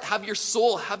heart, have your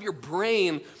soul, have your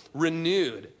brain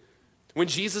renewed. When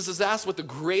Jesus is asked what the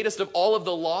greatest of all of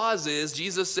the laws is,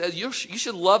 Jesus said, you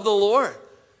should love the Lord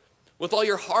with all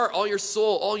your heart, all your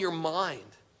soul, all your mind.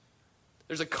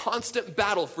 There's a constant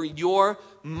battle for your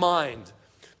mind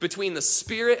between the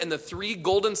spirit and the 3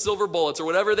 gold and silver bullets, or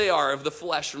whatever they are, of the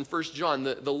flesh from 1 John,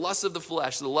 the lust of the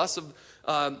flesh, the lust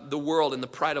of the world, and the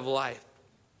pride of life.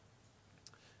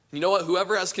 You know what?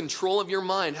 Whoever has control of your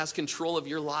mind has control of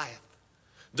your life.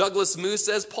 Douglas Moo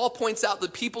says, Paul points out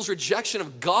that people's rejection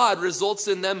of God results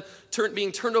in them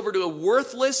being turned over to a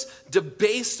worthless,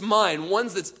 debased mind, one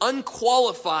that's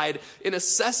unqualified in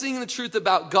assessing the truth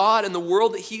about God and the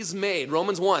world that he's made.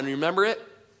 Romans 1, remember it?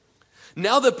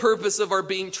 Now the purpose of our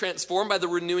being transformed by the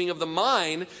renewing of the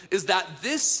mind is that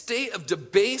this state of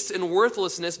debased and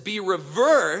worthlessness be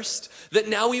reversed, that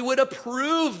now we would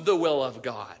approve the will of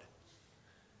God.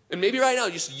 And maybe right now,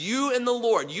 just you and the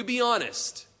Lord, you be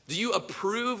honest. Do you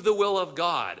approve the will of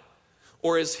God?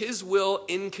 Or is his will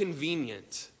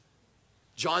inconvenient?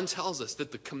 John tells us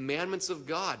that the commandments of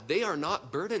God, they are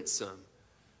not burdensome.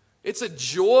 It's a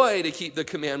joy to keep the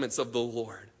commandments of the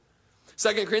Lord.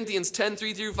 2 Corinthians 10,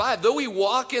 3-5. Though we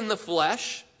walk in the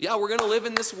flesh, we're going to live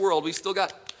in this world. We still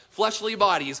got fleshly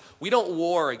bodies. We don't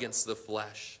war against the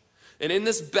flesh. And in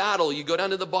this battle, you go down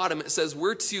to the bottom, it says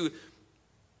we're to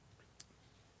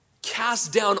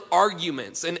cast down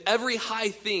arguments and every high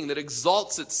thing that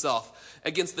exalts itself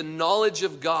against the knowledge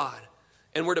of God,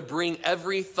 and we're to bring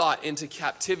every thought into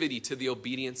captivity to the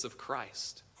obedience of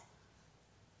Christ.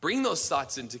 Bring those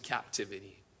thoughts into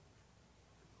captivity.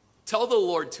 Tell the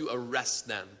Lord to arrest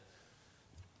them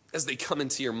as they come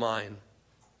into your mind.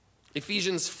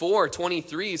 Ephesians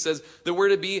 4:23 says that we're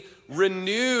to be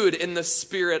renewed in the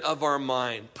spirit of our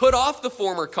mind. Put off the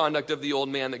former conduct of the old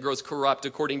man that grows corrupt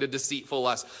according to deceitful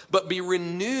lust, but be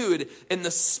renewed in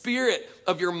the spirit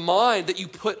of your mind, that you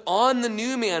put on the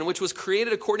new man, which was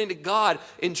created according to God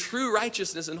in true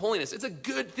righteousness and holiness. It's a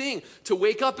good thing to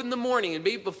wake up in the morning and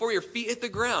maybe before your feet hit the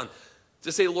ground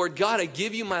to say, Lord God, I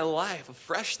give you my life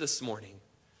afresh this morning.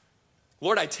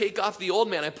 Lord, I take off the old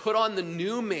man. I put on the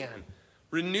new man.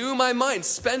 Renew my mind.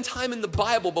 Spend time in the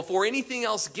Bible before anything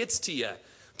else gets to you.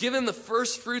 Give him the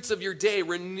first fruits of your day.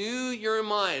 Renew your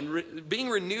mind. Being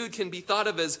renewed can be thought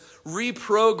of as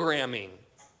reprogramming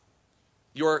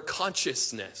your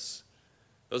consciousness.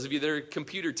 Those of you that are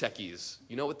computer techies,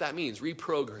 you know what that means.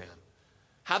 Reprogram.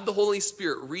 Have the Holy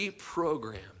Spirit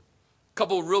reprogram. A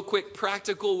couple real quick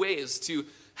practical ways to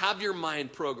have your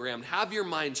mind programmed, have your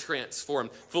mind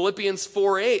transformed. Philippians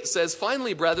 4:8 says,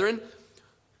 finally, brethren,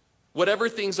 whatever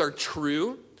things are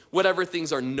true, whatever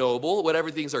things are noble, whatever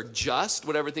things are just,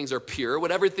 whatever things are pure,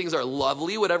 whatever things are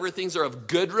lovely, whatever things are of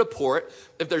good report,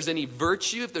 if there's any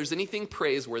virtue, if there's anything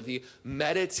praiseworthy,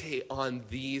 meditate on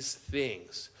these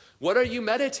things. What are you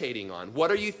meditating on? What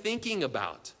are you thinking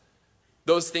about?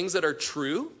 Those things that are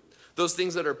true, those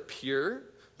things that are pure,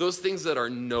 those things that are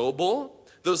noble,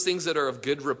 those things that are of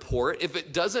good report. If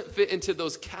it doesn't fit into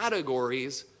those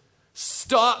categories,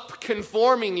 stop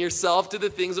conforming yourself to the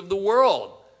things of the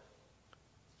world.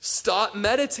 Stop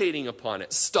meditating upon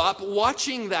it. Stop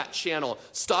watching that channel.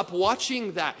 Stop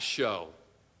watching that show.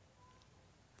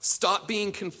 Stop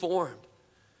being conformed.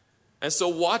 And so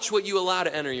watch what you allow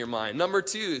to enter your mind. Number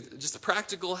 2, just a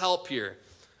practical help here.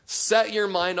 Set your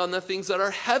mind on the things that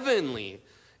are heavenly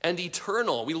and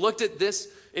eternal. We looked at this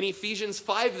in Ephesians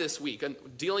 5 this week,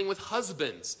 dealing with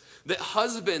husbands. That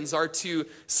husbands are to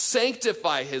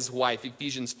sanctify his wife,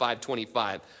 Ephesians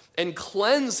 5:25, and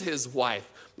cleanse his wife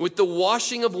with the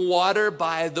washing of water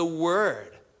by the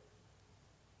word.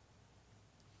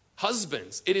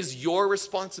 Husbands, it is your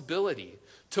responsibility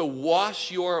to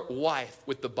wash your wife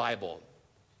with the Bible.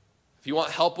 If you want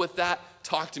help with that,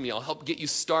 talk to me. I'll help get you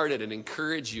started and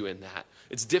encourage you in that.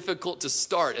 It's difficult to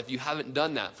start if you haven't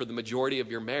done that for the majority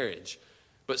of your marriage.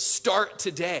 But start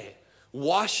today.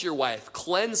 Wash your wife,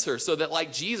 cleanse her, so that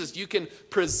like Jesus, you can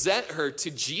present her to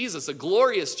Jesus, a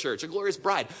glorious church, a glorious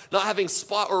bride, not having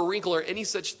spot or wrinkle or any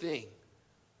such thing.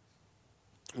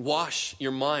 Wash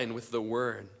your mind with the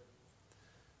word.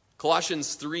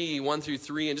 Colossians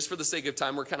 3:1-3, and just for the sake of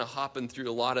time, we're kind of hopping through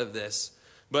a lot of this.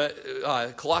 But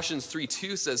Colossians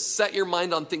 3:2 says, set your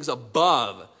mind on things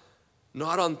above,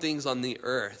 not on things on the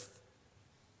earth.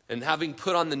 And having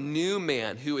put on the new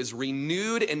man who is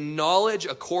renewed in knowledge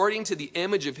according to the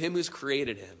image of him who's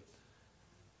created him.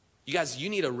 You guys, you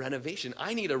need a renovation.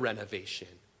 I need a renovation.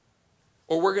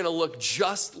 Or we're going to look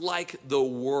just like the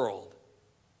world.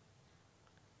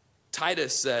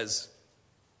 Titus says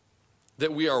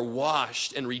that we are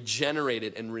washed and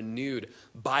regenerated and renewed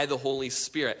by the Holy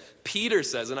Spirit. Peter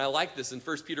says, and I like this in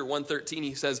 1 Peter 1:13,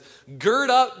 he says, gird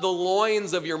up the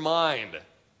loins of your mind.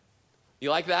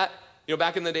 You like that? You know,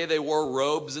 back in the day, they wore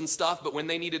robes and stuff, but when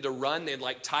they needed to run, they'd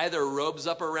like tie their robes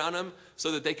up around them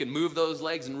so that they could move those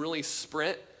legs and really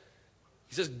sprint.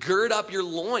 He says, gird up your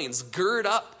loins. Gird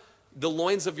up the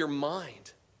loins of your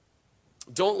mind.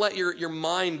 Don't let your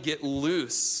mind get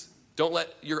loose. Don't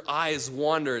let your eyes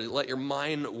wander. Let your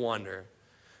mind wander.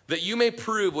 That you may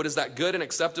prove what is that good and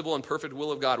acceptable and perfect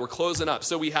will of God. We're closing up.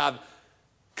 So we have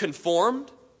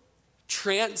conformed,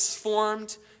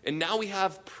 transformed, and now we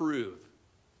have proven.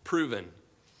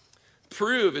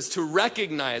 Prove is to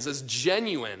recognize as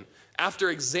genuine after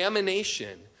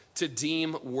examination to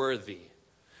deem worthy.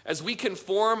 As we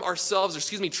transform ourselves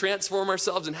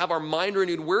and have our mind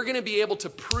renewed, we're going to be able to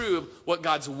prove what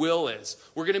God's will is.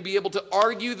 We're going to be able to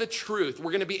argue the truth.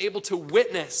 We're going to be able to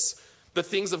witness the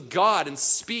things of God and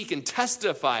speak and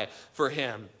testify for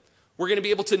him. We're going to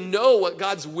be able to know what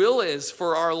God's will is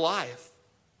for our life.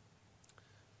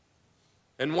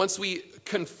 And once we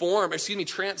transform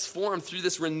through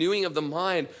this renewing of the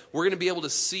mind, we're going to be able to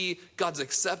see God's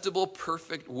acceptable,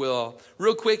 perfect will.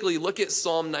 Real quickly, look at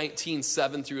Psalm 19,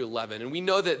 7-11. And we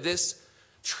know that this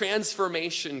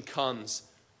transformation comes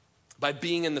by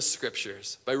being in the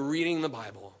scriptures, by reading the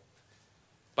Bible.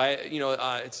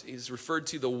 It's referred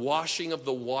to the washing of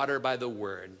the water by the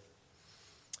word.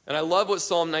 And I love what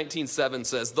Psalm 19:7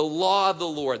 says. The law of the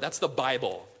Lord, that's the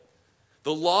Bible.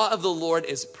 The law of the Lord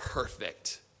is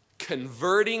perfect,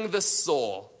 converting the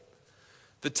soul.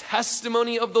 The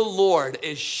testimony of the Lord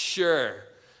is sure,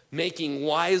 making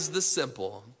wise the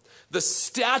simple. The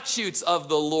statutes of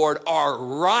the Lord are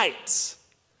right,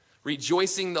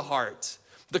 rejoicing the heart.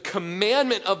 The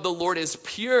commandment of the Lord is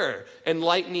pure,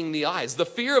 enlightening the eyes. The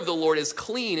fear of the Lord is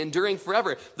clean, enduring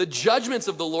forever. The judgments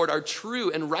of the Lord are true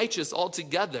and righteous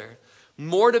altogether.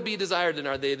 More to be desired than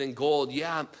are they than gold,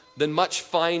 than much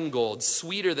fine gold,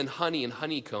 sweeter than honey and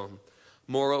honeycomb.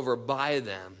 Moreover, by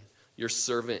them your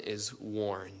servant is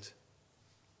warned.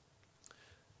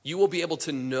 You will be able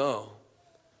to know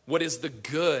what is the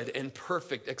good and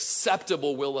perfect,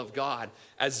 acceptable will of God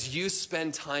as you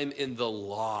spend time in the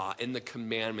law, in the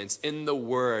commandments, in the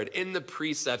word, in the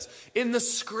precepts, in the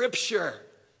scripture.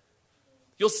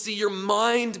 You'll see your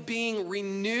mind being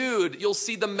renewed. You'll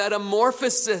see the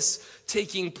metamorphosis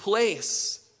taking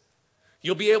place.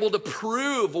 You'll be able to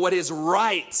prove what is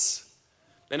right.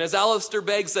 And as Alistair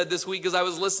Begg said this week as I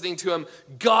was listening to him,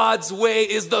 God's way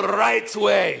is the right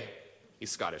way.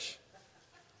 He's Scottish.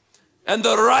 And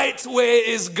the right way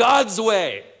is God's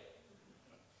way.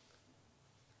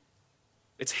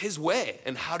 It's his way.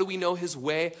 And how do we know his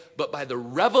way? But by the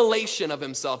revelation of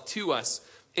himself to us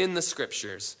in the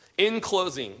scriptures. In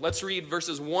closing, let's read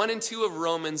verses 1 and 2 of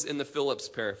Romans in the Phillips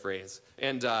paraphrase.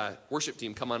 And worship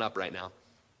team, come on up right now.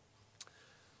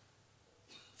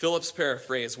 Phillips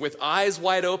paraphrase, with eyes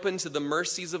wide open to the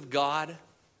mercies of God.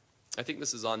 I think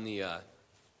this is on the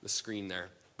screen there,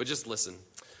 but just listen.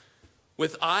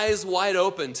 With eyes wide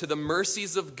open to the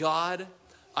mercies of God,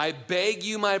 I beg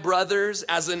you, my brothers,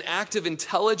 as an act of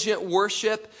intelligent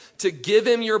worship, to give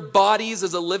him your bodies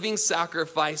as a living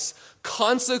sacrifice,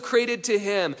 consecrated to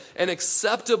him and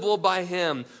acceptable by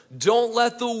him. Don't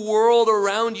let the world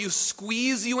around you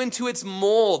squeeze you into its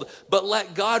mold, but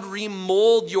let God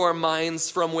remold your minds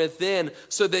from within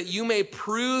so that you may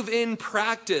prove in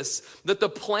practice that the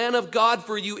plan of God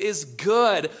for you is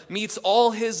good, meets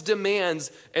all his demands,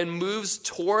 and moves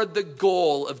toward the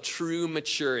goal of true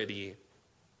maturity.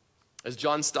 As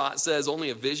John Stott says, only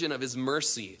a vision of his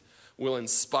mercy will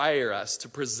inspire us to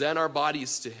present our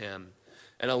bodies to him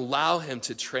and allow him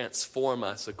to transform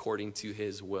us according to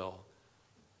his will.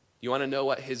 You want to know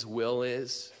what his will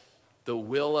is? The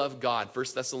will of God, 1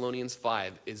 Thessalonians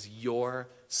 5, is your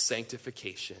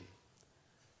sanctification.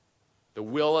 The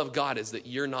will of God is that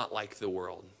you're not like the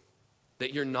world,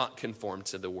 that you're not conformed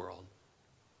to the world.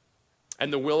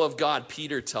 And the will of God,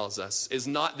 Peter tells us, is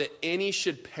not that any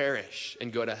should perish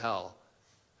and go to hell,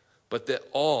 but that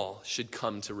all should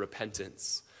come to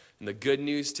repentance. And the good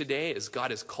news today is God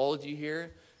has called you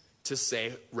here to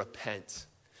say, repent.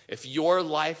 If your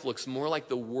life looks more like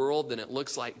the world than it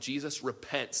looks like Jesus,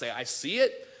 repent. Say, I see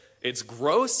it. It's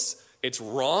gross. It's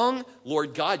wrong.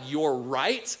 Lord God, you're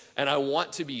right. And I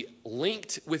want to be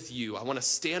linked with you. I want to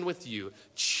stand with you.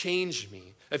 Change me.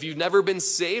 If you've never been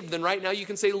saved, then right now you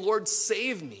can say, Lord,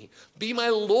 save me. Be my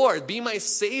Lord. Be my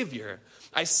Savior.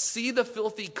 I see the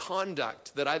filthy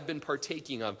conduct that I've been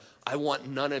partaking of. I want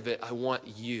none of it. I want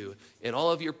you in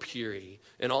all of your purity,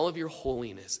 in all of your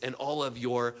holiness, and all of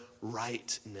your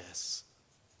rightness.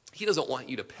 He doesn't want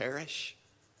you to perish.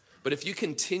 But if you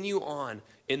continue on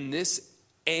in this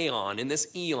aeon, in this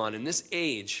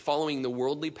age, following the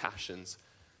worldly passions,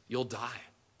 you'll die.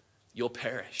 You'll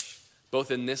perish,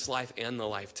 both in this life and the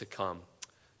life to come.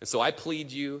 And so I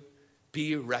plead you,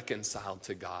 be reconciled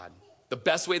to God. The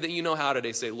best way that you know how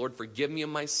today, say, Lord, forgive me of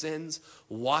my sins,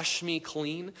 wash me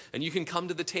clean. And you can come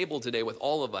to the table today with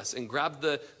all of us and grab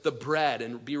the bread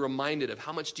and be reminded of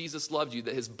how much Jesus loved you,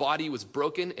 that his body was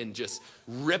broken and just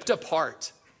ripped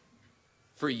apart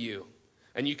for you.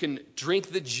 And you can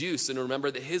drink the juice and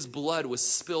remember that his blood was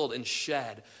spilled and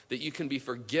shed, that you can be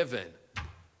forgiven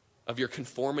of your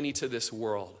conformity to this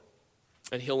world.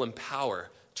 And he'll empower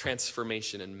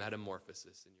transformation and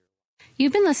metamorphosis in your life.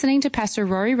 You've been listening to Pastor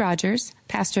Rory Rogers,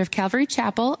 pastor of Calvary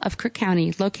Chapel of Crook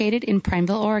County, located in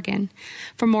Prineville, Oregon.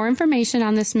 For more information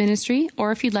on this ministry,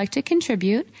 or if you'd like to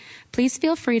contribute, please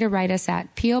feel free to write us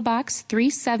at P.O. Box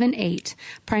 378,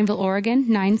 Prineville, Oregon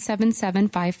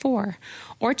 97754,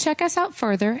 or check us out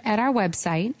further at our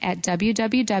website at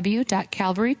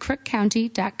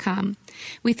www.calvarycrookcounty.com.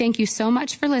 We thank you so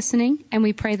much for listening, and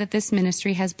we pray that this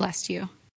ministry has blessed you.